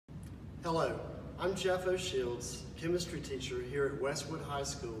Hello, I'm Jeff O'Shields, chemistry teacher here at Westwood High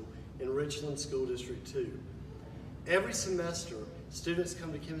School in Richland School District 2. Every semester, students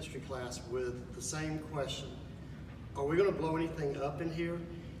come to chemistry class with the same question: are we going to blow anything up in here?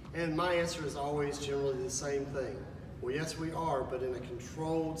 And my answer is always generally the same thing. Well, yes we are, but in a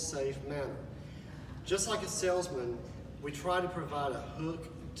controlled, safe manner. Just like a salesman, we try to provide a hook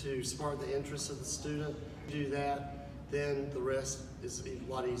to spark the interest of the student. If you do that, then the rest is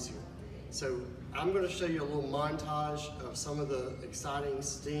a lot easier. So I'm going to show you a little montage of some of the exciting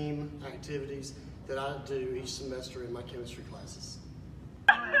STEAM activities that I do each semester in my chemistry classes.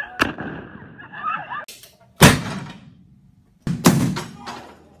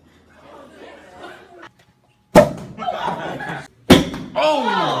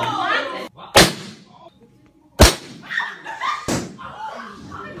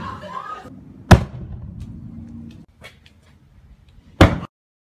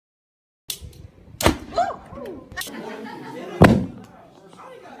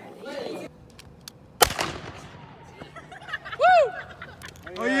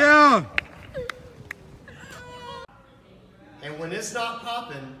 Oh yeah! And when it's not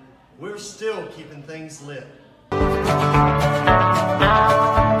popping, we're still keeping things lit.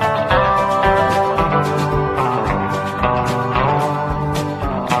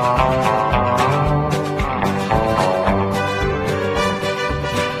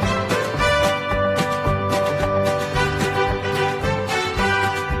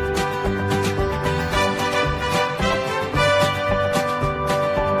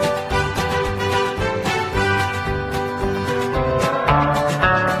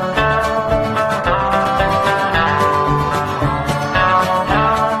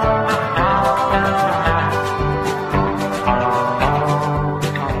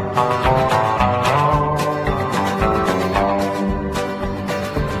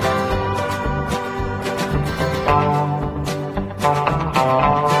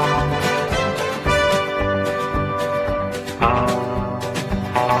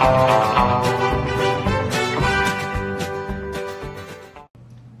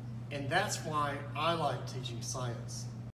 And that's why I like teaching science.